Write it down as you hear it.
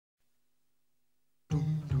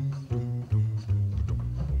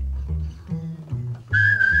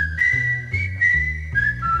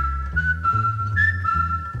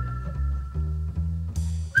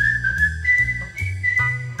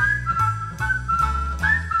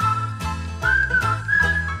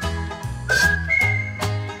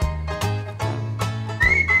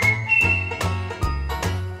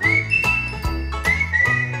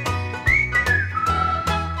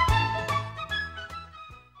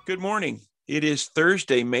Good morning. It is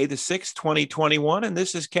Thursday, May the 6th, 2021, and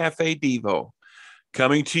this is Cafe Devo,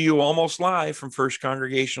 coming to you almost live from First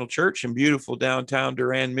Congregational Church in beautiful downtown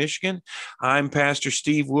Durand, Michigan. I'm Pastor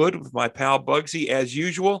Steve Wood with my pal Bugsy as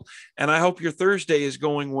usual, and I hope your Thursday is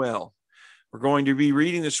going well. We're going to be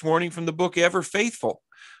reading this morning from the book Ever Faithful,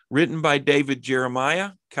 written by David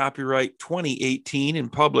Jeremiah, copyright 2018,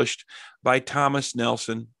 and published by Thomas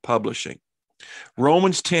Nelson Publishing.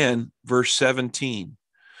 Romans 10, verse 17.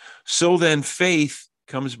 So then faith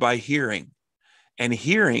comes by hearing, and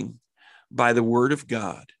hearing by the word of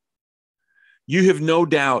God. You have no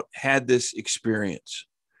doubt had this experience.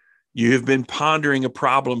 You have been pondering a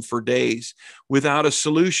problem for days without a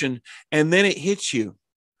solution, and then it hits you,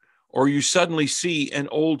 or you suddenly see an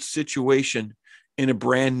old situation in a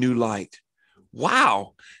brand new light.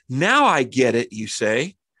 Wow, now I get it, you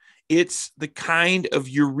say. It's the kind of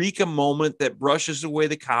eureka moment that brushes away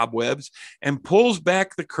the cobwebs and pulls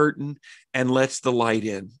back the curtain and lets the light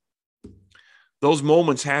in. Those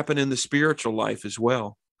moments happen in the spiritual life as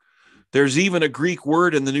well. There's even a Greek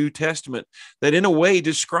word in the New Testament that in a way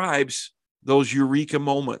describes those eureka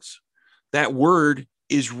moments. That word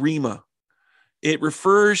is rhema. It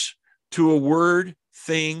refers to a word,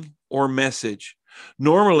 thing, or message.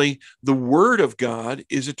 Normally, the word of God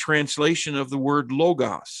is a translation of the word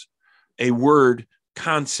logos, a word,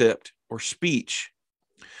 concept, or speech.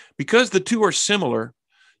 Because the two are similar,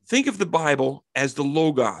 think of the Bible as the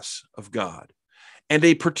logos of God and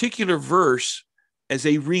a particular verse as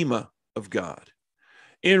a rhema of God.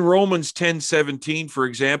 In Romans 10:17, for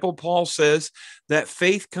example, Paul says that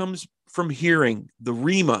faith comes from hearing the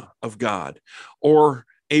rhema of God, or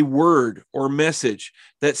a word or message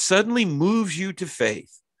that suddenly moves you to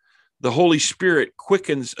faith. The Holy Spirit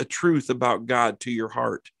quickens a truth about God to your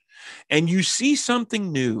heart, and you see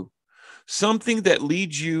something new, something that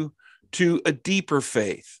leads you to a deeper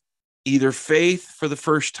faith, either faith for the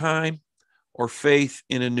first time or faith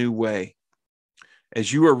in a new way.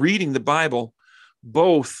 As you are reading the Bible,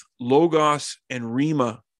 both logos and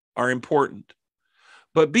rhema are important.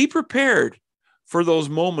 But be prepared for those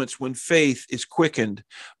moments when faith is quickened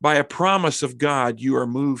by a promise of God you are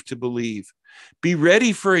moved to believe. Be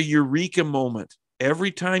ready for a eureka moment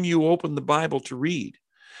every time you open the Bible to read,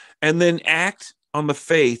 and then act on the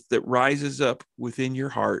faith that rises up within your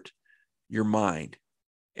heart, your mind,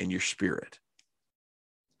 and your spirit.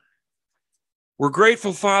 We're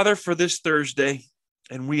grateful, Father, for this Thursday,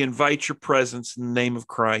 and we invite your presence in the name of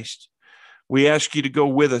Christ. We ask you to go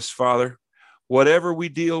with us, Father. Whatever we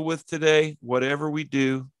deal with today, whatever we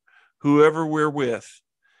do, whoever we're with,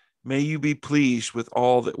 may you be pleased with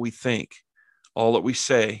all that we think, all that we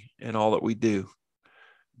say, and all that we do.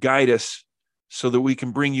 Guide us so that we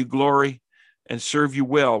can bring you glory and serve you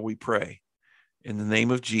well, we pray. In the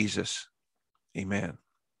name of Jesus, amen.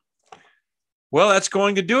 Well, that's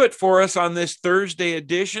going to do it for us on this Thursday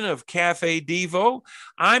edition of Cafe Devo.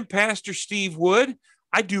 I'm Pastor Steve Wood.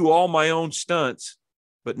 I do all my own stunts,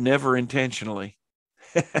 but never intentionally.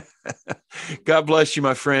 God bless you,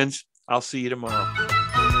 my friends. I'll see you tomorrow.